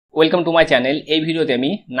Welcome to my channel. এই ভিডিওতে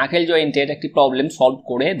আমি নাকেল জয়েন্টের একটি প্রবলেম সলভ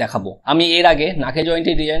করে দেখাবো। আমি এর আগে নাকেল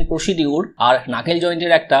জয়েন্টের ডিজাইন প্রসিডিউর আর নাকেল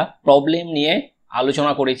জয়েন্টের একটা প্রবলেম নিয়ে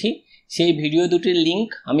আলোচনা করেছি। সেই ভিডিও দুটির লিংক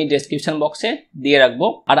আমি ডেসক্রিপশন বক্সে দিয়ে রাখবো।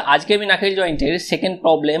 আর আজকে আমি নাকেল জয়েন্টের সেকেন্ড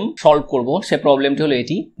প্রবলেম সলভ করব। সে প্রবলেমটি হলো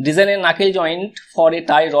এটি: design A নাকেল joint for a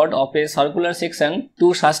tie rod of A circular section two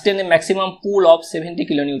sustain A maximum pool of 70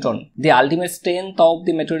 kilonewton. The ultimate strength of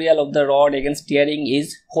the material of the rod against tearing is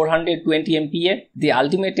 420 MPa. The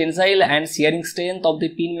ultimate tensile and shearing strength of the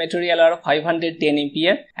pin material are 510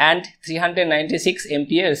 MPa and 396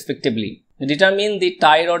 MPa respectively. Determine the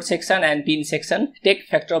tie rod section and pin section. Take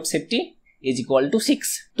factor of safety is equal to 6.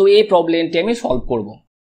 তো এই প্রবলেমটি আমি solve করব।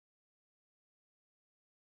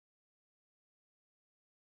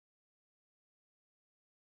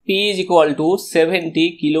 P is equal to 70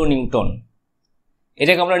 kilonewton.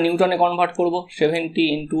 এটাকে আমরা নিউটনে convert করব। 70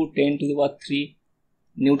 into 10 to the power 3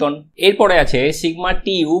 Newton. এরপরে আছে সিগমা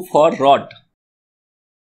টিউ ফর রড,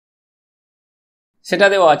 সেটা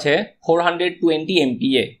দেওয়া আছে 420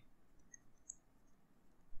 MPa।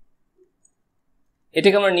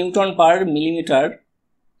 এটাকে আমরা নিউটন পার মিলিমিটার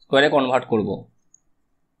স্কয়ারে কনভার্ট করব।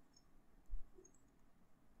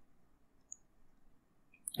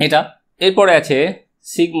 এটা এরপরে আছে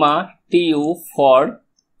sigma tube for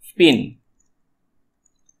pin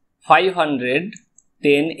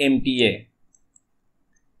 510 MPa।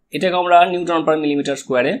 এটাকে আমরা নিউটন পার মিলিমিটার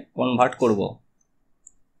স্কয়ারে কনভার্ট করব।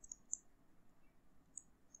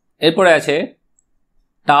 এরপরে আছে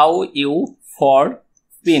tau you for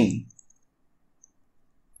pin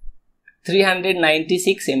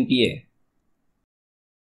 396 MPa।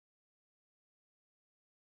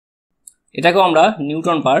 এটাকে আমরা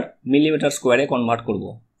নিউটন পার মিলিমিটার স্কয়ারে কনভার্ট করব।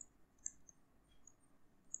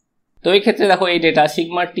 তো এই ক্ষেত্রে দেখো এই data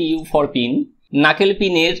sigma T U for pin, নাকেল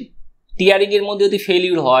পিনের টিয়ারিং এর মধ্যে যদি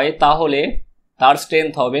ফেলিউর হয় তাহলে তার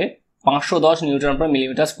স্ট্রেংথ হবে 510 নিউটন পার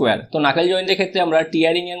মিলিমিটার স্কয়ার। তো নাকেল জয়েন্টের ক্ষেত্রে আমরা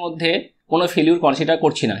টিয়ারিং এর মধ্যে কোনো ফেলিউর কনসিডার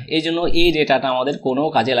করছি না, এই জন্য এই ডেটাটা আমাদের কোনো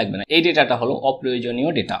কাজে লাগবে না। এই ডেটাটা হলো অপ্রয়োজনীয়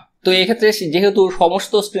ডেটা। তো এই ক্ষেত্রে যেহেতু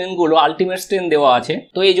সমস্ত স্ট্রেনগুলো আলটিমেট স্ট্রেন দেওয়া আছে,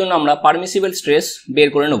 তো এই জন্য আমরা পারমিসিবল স্ট্রেস বের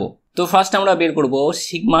করে নেব। তো ফার্স্ট আমরা বের করব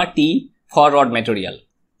sigma T for rod material.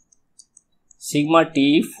 Sigma T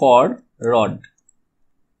for rod,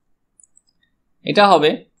 এটা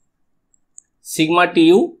হবে sigma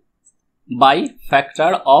tube by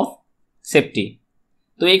factor of safety.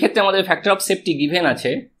 তো এই ক্ষেত্রে আমাদের ফ্যাক্টর অফ সেফটি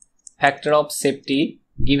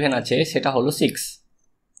গিভেন আছে, সেটা হলো 6।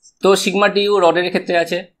 তো সিগমা টিউ রডের ক্ষেত্রে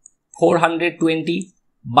আছে 420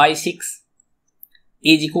 by 6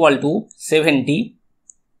 is equal to 70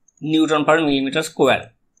 Newton per millimetre square.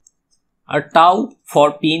 R tau for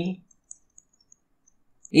pin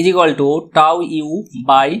is equal to tau you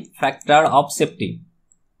by factor of safety.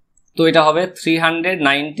 তো এটা হবে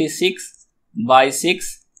 396 by 6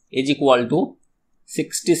 is equal to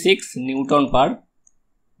 66 Newton per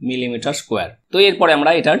millimetre square. তো এরপরে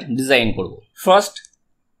আমরা এটার ডিজাইন করব। First,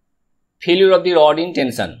 failure of the rod in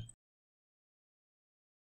tension.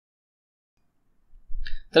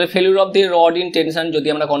 তাহলে failure of the rod in tension যদি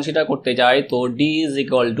আমরা কনসিডার করতে যাই, তো D is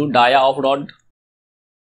equal to dia of rod.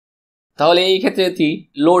 তাহলে এই ক্ষেত্রে যদি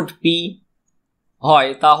লোড পি হয়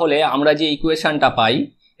তাহলে আমরা যে ইকুয়েশনটা পাই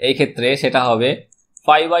এই ক্ষেত্রে সেটা হবে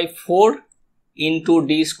 5/4 ইন্টু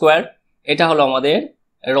ডি স্কোয়ার। এটা হলো আমাদের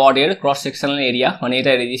রডের ক্রস সেকশনাল এরিয়া, মানে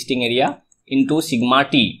এটা রেজিস্টিং এরিয়া, ইন্টু সিগমা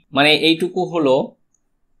টি, মানে এইটুকু হলো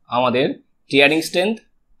আমাদের টিয়ারিং স্ট্রেংথ,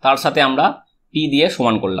 তার সাথে আমরা পি দিয়ে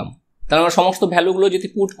সমান করলাম। তাহলে আমরা সমস্ত ভ্যালুগুলো যদি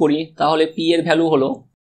পুট করি তাহলে পি এর ভ্যালু হলো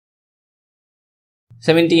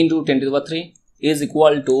 70 into 10 to the power 3 is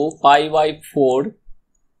equal to 5/4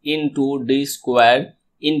 into D square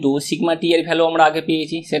into sigma টি এর ভ্যালু আমরা আগে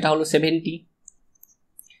পেয়েছি, সেটা হলো 70।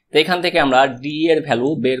 তো এখান থেকে আমরা ডি এর ভ্যালু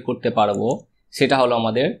বের করতে পারবো, সেটা হলো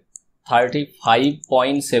আমাদের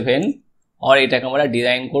 35.7, আর এটাকে আমরা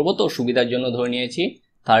ডিজাইন করব। তো সুবিধার জন্য ধরে নিয়েছি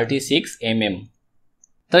 36 mm।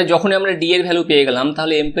 তাহলে যখনই আমরা ডি এর ভ্যালু পেয়ে গেলাম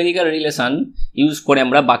তাহলে এম্পেরিক্যাল রিলেশন ইউজ করে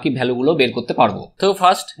আমরা বাকি ভ্যালুগুলো বের করতে পারবো। তো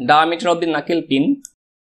first, diameter of the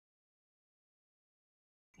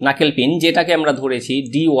নাকেল pin যেটাকে আমরা ধরেছি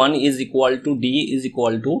D1 is equal to D is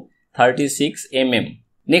equal to 36 mm।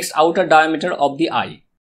 Next, outer diameter of the I,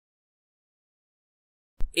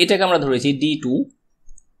 এটাকে আমরা ধরেছি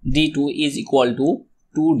D2 is equal to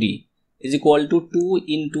 2D is equal to 2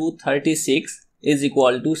 into 36 is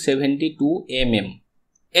equal to 72 mm।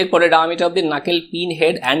 এরপরে diameter of the নাকেল pin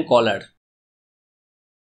head and কলার,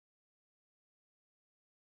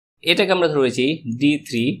 এটাকে আমরা ধরেছি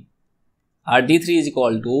D3, R D3 is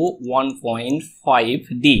equal to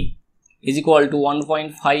 1.5D is equal to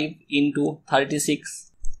 1.5 into 36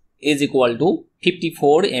 is equal to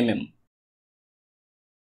 54 mm।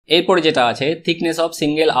 এরপরে যেটা আছে thickness of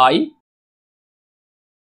single I,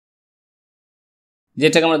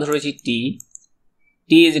 যেটাকে আমরা ধরেছি টি,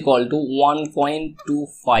 টি is equal to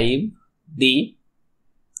 1.25 D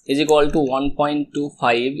is equal to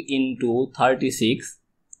 1.25 into 36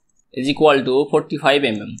 is equal to 45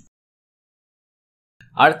 mm.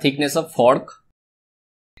 R thickness of fork,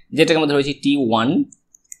 যেটাকে আমরা ধরেছি T1,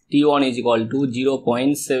 T1 is equal to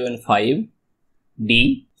 0.75 D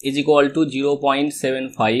is equal to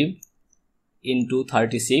 0.75 into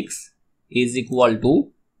 36 is equal to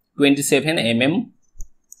 27 mm.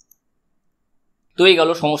 তো এই গেল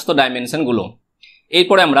সমস্ত ডাইমেনশন গুলো।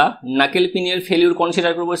 এরপরে আমরা নাকেল পিনের ফেলিউর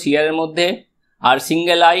কনসিডার করব সিআর এর মধ্যে, আর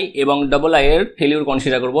সিঙ্গেল আই এবং ডাবল আই এর ফেলিউর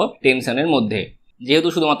কনসিডার করব টেনশনের মধ্যে। যেহেতু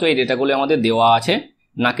শুধুমাত্র এই ডেটাগুলো আমাদের দেওয়া আছে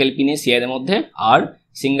নাকেল পিনে সিআর এর মধ্যে আর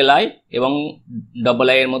সিঙ্গেল আই এবং ডাবল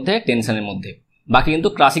আই এর মধ্যে টেনশনের মধ্যে, বাকি কিন্তু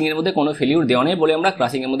ক্রাসিং এর মধ্যে কোনো ফেলিউর দেওয়া নেই বলে আমরা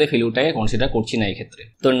ক্রাসিং এর মধ্যে ফেলিউরটাকে কনসিডার করছি না এই ক্ষেত্রে।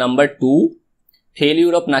 তো number 2,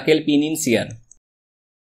 failure of নাকেল pin in CR.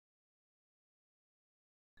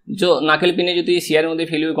 নাকেল পিনে যদি সিআর এর মধ্যে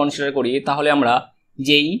ফেলিউর কনসিডার করি তাহলে আমরা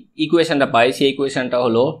যেই ইকুয়েশনটা পাই সেই ইকুয়েশনটা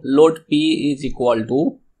হলো load P is equal to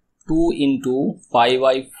 2 into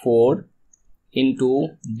 5/4 into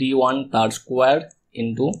d1 তার স্কোয়ার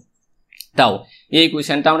ইন্টু টাউ। এই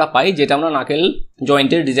ইকুয়েশনটা আমরা পাই যেটা আমরা নাকেল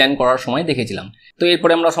জয়েন্টের ডিজাইন করার সময় দেখেছিলাম। তো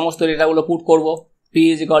এরপরে আমরা সমস্ত ডেটাগুলো পুট করব। P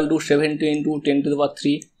is equal to 70 into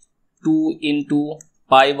 10⁻³ 2 into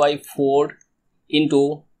 5/4 into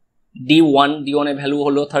d1 এর ভ্যালু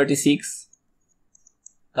হলো 36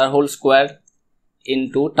 তার হোল স্কোয়ার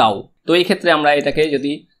ইন্টু টাউ। তো এই ক্ষেত্রে আমরা এটাকে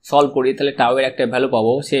যদি সলভ করি তাহলে টাউ এর একটা ভ্যালু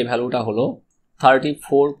পাবো, সেই ভ্যালুটা হলো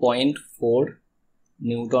 34.4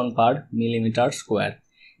 নিউটন পার মিলিমিটার স্কোয়ার,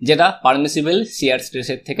 যেটা পারমিসিবল শিয়ার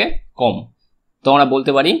স্ট্রেসের থেকে কম। তো আমরা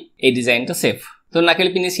বলতে পারি এই ডিজাইনটা সেফ। তো নাকেল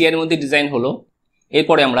পিনে শিয়ারের মধ্যে ডিজাইন হলো।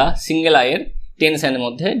 এরপরে আমরা সিঙ্গেল আইয়ের টেনশনের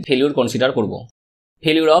মধ্যে ফেলিউর কনসিডার করব।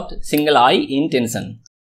 Failure of single I in tension.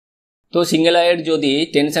 তো সিঙ্গেল আইয়ের যদি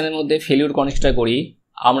টেনশনের মধ্যে ফেলিউর কনসিডার করি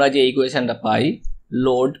আমরা যে ইকুয়েশনটা পাই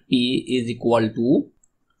load P is equal to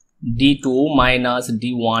d2 minus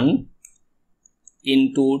d1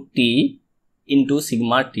 into T into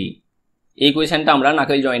sigma টি। এই ইকুয়েশনটা আমরা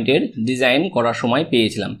নাকেল জয়েন্টের ডিজাইন করার সময়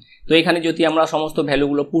পেয়েছিলাম। তো এখানে যদি আমরা সমস্ত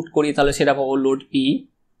ভ্যালুগুলো পুট করি তাহলে সেটা পাবো load P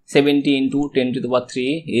 70 into 10⁻³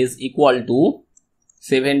 is equal to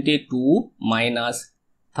 72 minus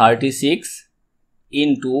 36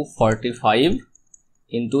 into 45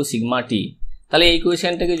 into sigma টি। তাহলে এই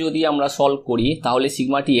ইকুয়েশনটাকে যদি আমরা সলভ করি তাহলে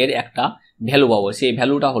সিগমা টি এর একটা ভ্যালু পাবো, সেই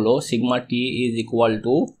ভ্যালুটা হলো sigma T is equal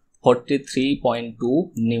to 43.2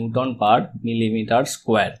 Newton per millimetre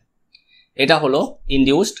square. এটা হলো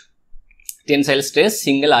ইনডিউসড টেনসাইল স্ট্রেস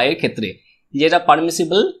সিঙ্গেল আইয়ের ক্ষেত্রে, যেটা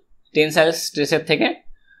পারমিসিবল টেনসাইল স্ট্রেসের থেকে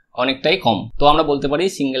অনেকটাই কম। তো আমরা বলতে পারি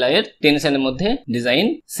সিঙ্গেল আইয়ের টেনশনের মধ্যে ডিজাইন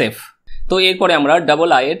সেফ। তো এরপরে আমরা ডাবল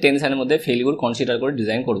আইয়ের টেনশনের মধ্যে ফেলিউর কনসিডার করে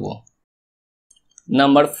ডিজাইন করব।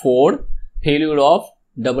 Number 4, failure of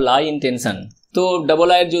double I in tension. তো ডাবল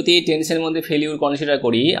আইয়ের যদি টেনশনের মধ্যে ফেলিউর কনসিডার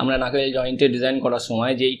করি আমরা নাকেল জয়েন্টে ডিজাইন করার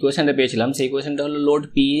সময় যে ইকুয়েশনটা পেয়েছিলাম সেই ইকুয়েশনটা হলো load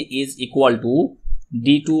P is equal to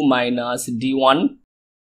d2 minus d1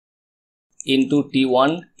 into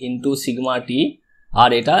t1 into sigma টি, আর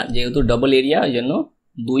এটা যেহেতু ডাবল এরিয়া ওই জন্য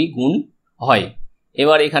 2 গুণ হয়।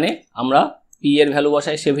 এবার এখানে আমরা পি এর ভ্যালু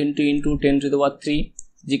বসাই 70 into 10⁻³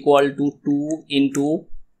 is equal to 2 into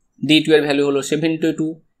d2 এর ভ্যালু হলো 72,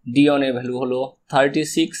 d1 এর ভ্যালু হলো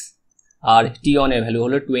 36 আর t1 এর ভ্যালু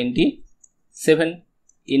হলো 27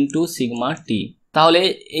 ইন্টু সিগমা টি। তাহলে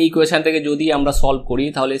এই ইকুয়েশন থেকে যদি আমরা সলভ করি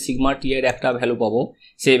তাহলে সিগমা টি এর একটা ভ্যালু পাবো,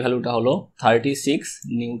 সেই ভ্যালুটা হলো 36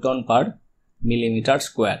 নিউটন পার মিলিমিটার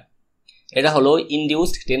স্কোয়ার। এটা হলো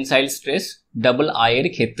induced tensile stress double I এর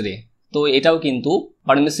ক্ষেত্রে। তো এটাও কিন্তু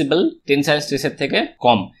পারমিসিবল টেনসাইল স্ট্রেসের থেকে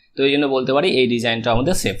কম। তো এই জন্য বলতে পারি এই ডিজাইনটা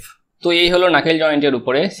আমাদের সেফ। তো এই হলো নাকেল জয়েন্টের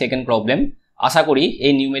উপরে সেকেন্ড প্রবলেম। আশা করি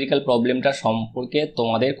এই নিউমেরিক্যাল প্রবলেমটা সম্পর্কে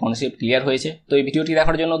তোমাদের কনসেপ্ট ক্লিয়ার হয়েছে। তো এই ভিডিওটি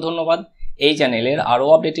দেখার জন্য ধন্যবাদ। এই চ্যানেলের আরও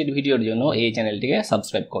আপডেটেড ভিডিওর জন্য এই চ্যানেলটিকে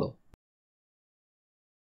সাবস্ক্রাইব করো।